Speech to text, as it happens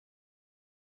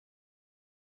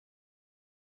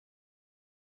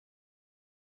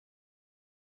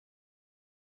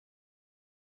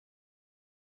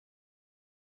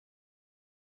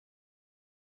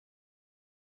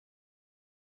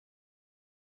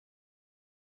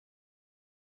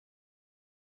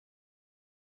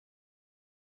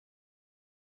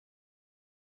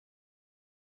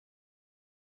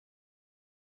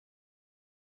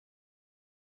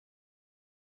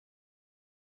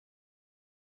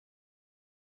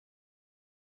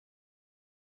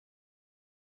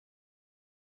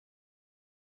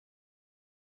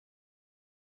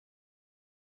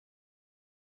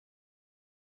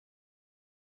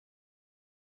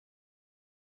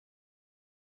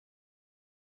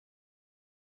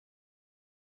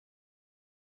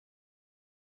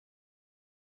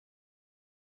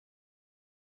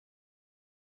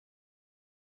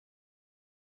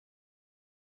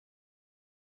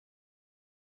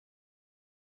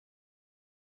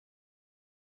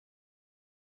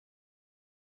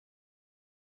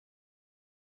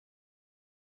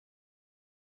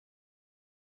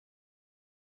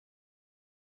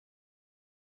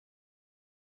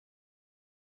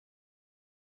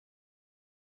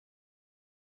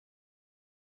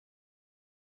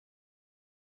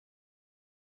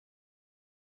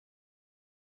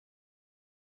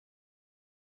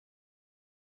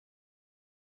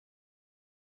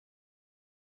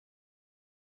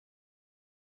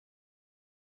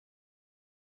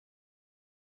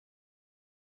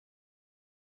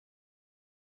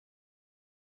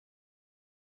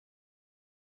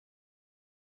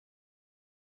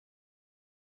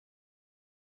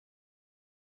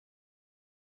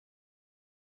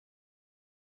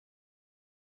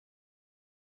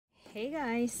Hey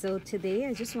guys, so today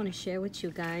I just want to share with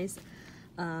you guys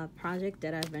a project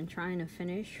that I've been trying to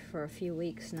finish for a few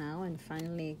weeks now and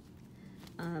finally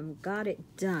got it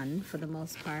done for the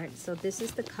most part. So this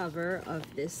is the cover of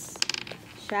this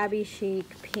shabby chic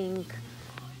pink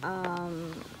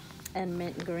and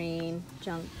mint green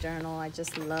junk journal. I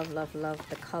just love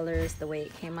the colors, the way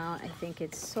it came out. I think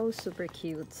it's so super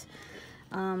cute.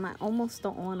 I almost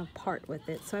don't want to part with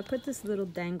it, so I put this little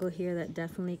dangle here that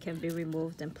definitely can be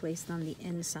removed and placed on the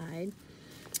inside.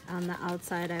 On the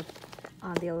outside,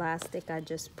 on the elastic, I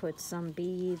just put some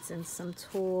beads and some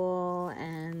tulle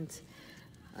and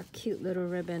a cute little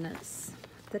ribbon. It's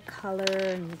the color,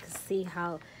 and you can see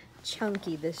how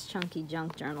chunky this chunky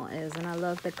junk journal is, and I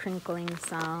love the crinkling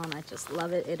sound. I just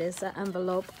love it. It is an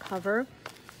envelope cover,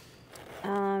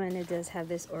 and it does have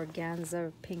this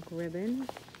organza pink ribbon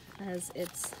as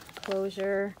its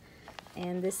closure,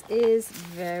 and this is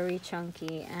very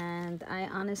chunky, and I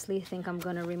honestly think I'm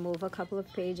gonna remove a couple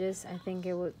of pages. I think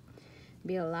it would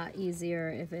be a lot easier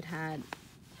if it had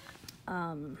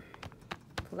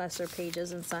lesser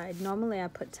pages inside. Normally I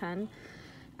put 10.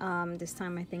 This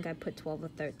time I think I put 12 or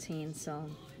 13. So,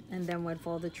 and then with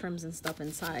all the trims and stuff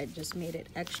inside, just made it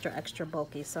extra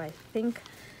bulky. So I think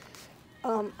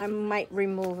I might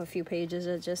remove a few pages.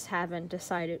 I just haven't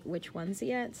decided which ones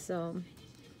yet. So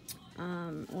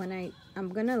I'm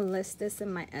gonna list this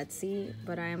in my Etsy,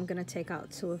 but I am gonna take out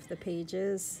 2 of the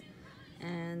pages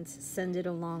and send it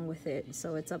along with it.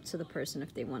 So it's up to the person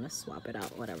if they want to swap it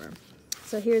out, whatever.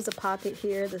 So here's a pocket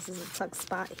here. This is a tuck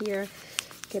spot here.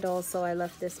 Could also, I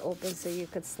left this open so you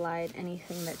could slide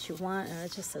anything that you want, and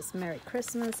it just says Merry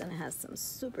Christmas, and it has some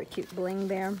super cute bling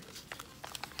there.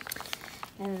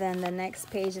 And then the next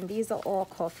page, and these are all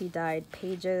coffee dyed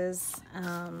pages.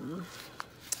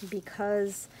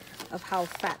 Because of how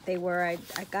fat they were, I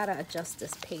gotta adjust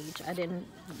this page. I didn't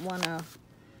want to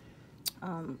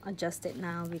adjust it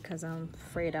now because I'm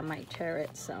afraid I might tear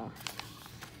it. So,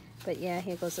 but yeah,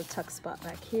 here goes a tuck spot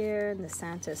back here, and the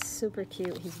Santa is super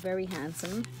cute. He's very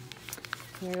handsome.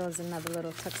 Here goes another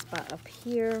little tuck spot up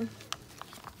here.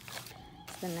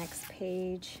 It's the next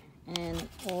page. And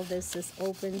all this is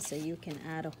open, so you can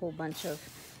add a whole bunch of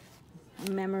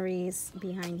memories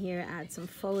behind here, add some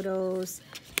photos.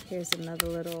 Here's another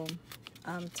little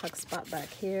tuck spot back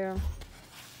here.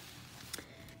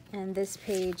 And this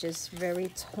page is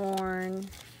very torn.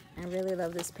 I really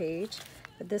love this page,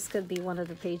 but this could be one of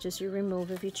the pages you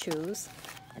remove if you choose.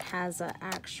 It has an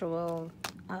actual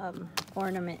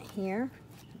ornament here,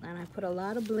 and I put a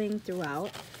lot of bling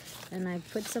throughout, and I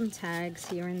put some tags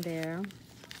here and there.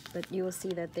 But you will see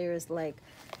that there is like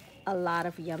a lot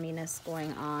of yumminess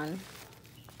going on.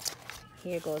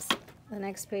 Here goes the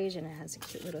next page, and it has a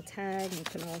cute little tag. You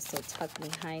can also tuck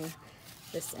behind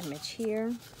this image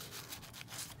here.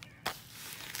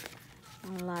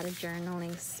 A lot of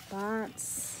journaling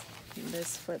spots. And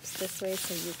this flips this way,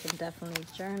 so you can definitely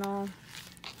journal.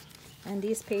 And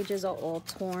these pages are all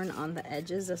torn on the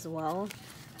edges as well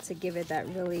to give it that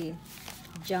really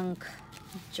junk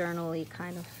journal-y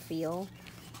kind of feel.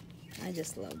 I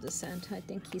just love the Santa. I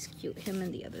think he's cute, him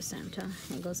and the other Santa.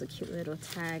 Here goes a cute little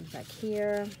tag back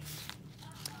here.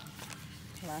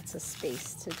 Lots of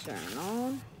space to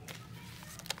journal.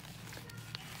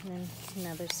 And then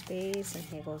another space, and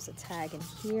here goes a tag in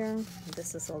here.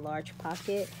 This is a large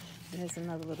pocket, and there's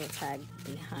another little tag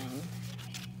behind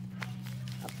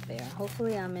up there.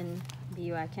 Hopefully I'm in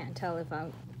view. I can't tell if I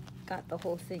got the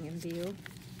whole thing in view.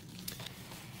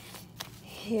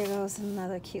 Here goes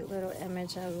another cute little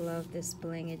image. I love this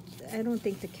bling. I don't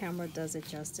think the camera does it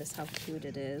justice how cute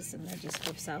it is. And that just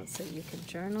flips out so you can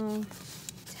journal.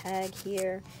 Tag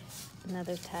here.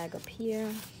 Another tag up here.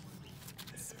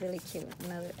 It's really cute.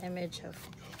 Another image of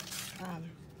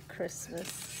Christmas.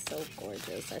 So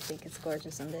gorgeous. I think it's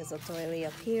gorgeous. And there's a doily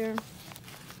up here.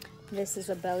 This is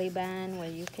a belly band where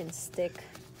you can stick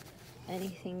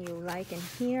anything you like in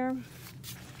here.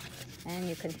 And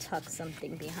you can tuck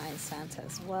something behind Santa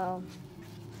as well.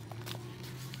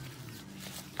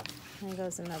 There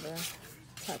goes another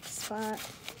tuck spot.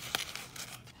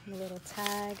 A little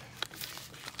tag.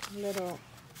 A little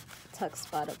tuck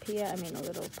spot up here. I mean, a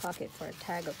little pocket for a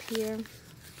tag up here.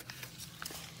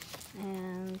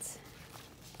 And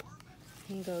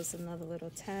here goes another little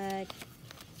tag.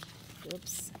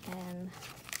 Oops. And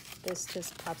this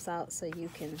just pops out so you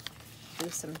can do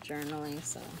some journaling.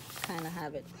 So kind of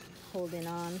have it holding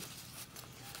on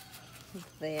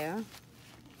there.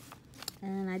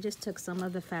 And I just took some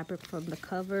of the fabric from the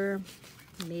cover,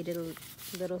 made it a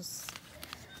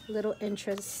little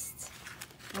interest,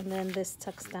 and then this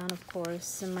tucks down, of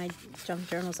course. In my junk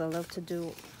journals I love to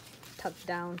do tuck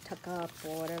down, tuck up,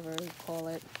 or whatever you call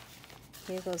it.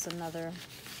 here goes another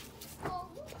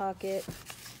pocket.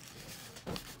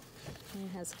 And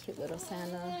it has a cute little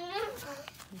Santa.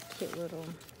 Cute little,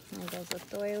 there goes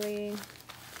a doily.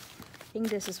 I think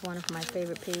this is one of my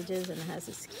favorite pages, and it has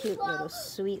this cute little,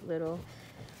 sweet little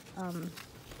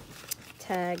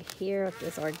tag here of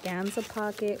this organza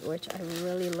pocket, which I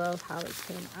really love how it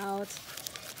came out.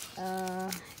 I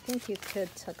think you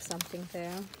could tuck something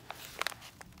there.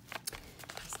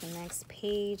 It's the next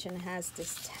page, and it has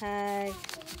this tag,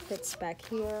 fits back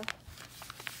here,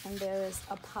 and there is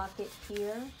a pocket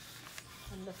here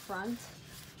in the front,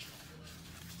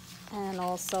 and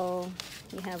also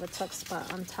you have a tuck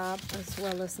spot on top as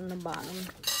well as in the bottom.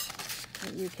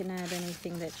 You can add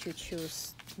anything that you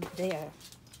choose there.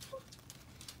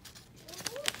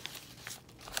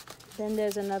 Then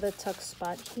there's another tuck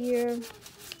spot here,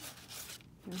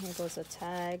 and here goes a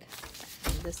tag.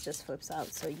 And this just flips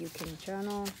out so you can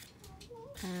journal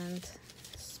and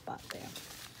spot there.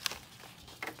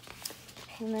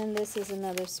 And then this is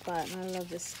another spot, and I love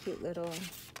this cute little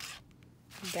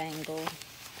bangle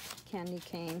candy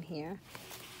cane here.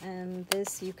 And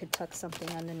this, you could tuck something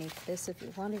underneath this if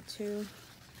you wanted to.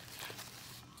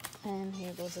 And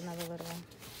here goes another little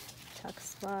tuck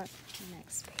spot.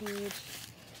 Next page.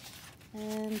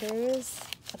 And there is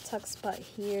a tuck spot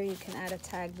here. You can add a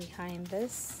tag behind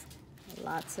this.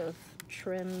 Lots of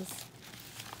trims.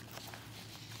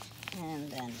 And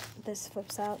then this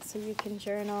flips out so you can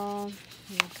journal.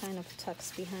 And it kind of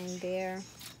tucks behind there.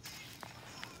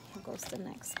 Here goes the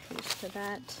next page to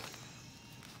that.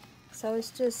 So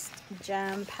it's just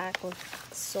jam-packed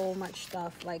with so much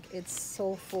stuff. Like, it's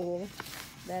so full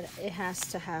that it has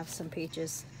to have some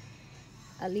pages,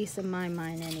 at least in my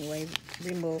mind anyway,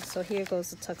 removed. So here goes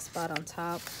the tuck spot on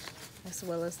top, as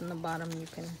well as in the bottom. You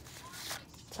can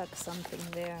tuck something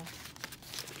there.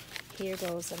 Here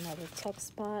goes another tuck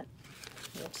spot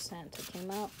where Santa came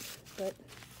out, but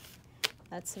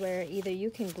that's where either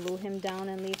you can glue him down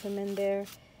and leave him in there,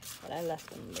 but I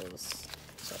left him loose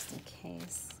just in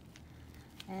case.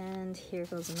 And here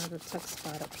goes another tuck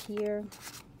spot up here.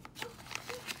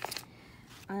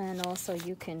 And also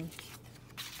you can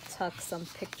tuck some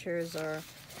pictures or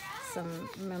some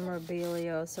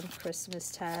memorabilia or some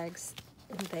Christmas tags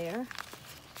in there.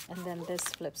 And then this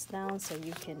flips down so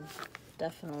you can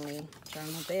definitely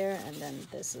journal there. And then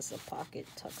this is a pocket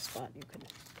tuck spot you can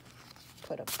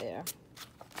put up there.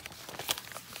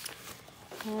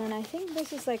 And I think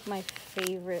this is like my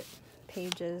favorite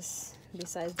pages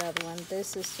besides the other one.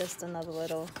 This is just another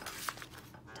little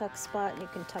tuck spot. You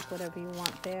can tuck whatever you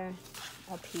want there.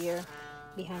 Up here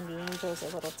behind the angels,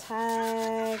 a little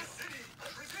tag.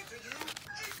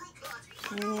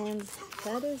 And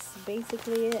that is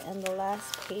basically it. And the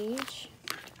last page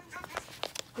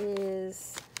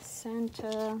is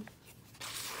Santa,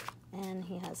 and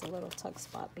he has a little tuck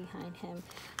spot behind him.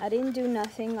 I didn't do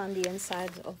nothing on the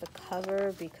inside of the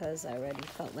cover because I already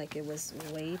felt like it was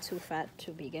way too fat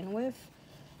to begin with.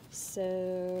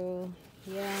 So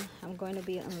yeah, I'm going to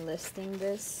be unlisting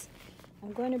this.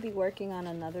 I'm going to be working on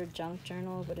another junk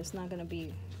journal, but it's not going to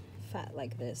be fat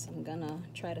like this. I'm gonna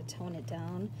try to tone it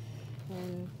down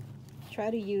and try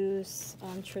to use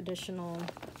traditional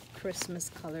Christmas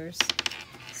colors.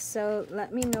 So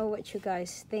let me know what you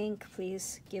guys think.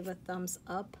 Please give a thumbs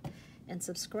up and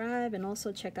subscribe, and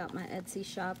also check out my Etsy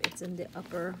shop. It's in the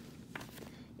upper,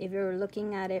 if you're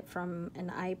looking at it from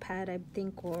an iPad, I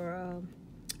think, or a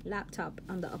laptop,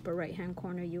 on the upper right hand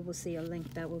corner, you will see a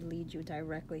link that will lead you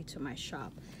directly to my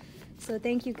shop. So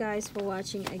thank you guys for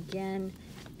watching again.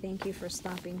 Thank you for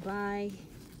stopping by,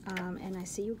 and I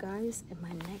see you guys in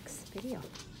my next video.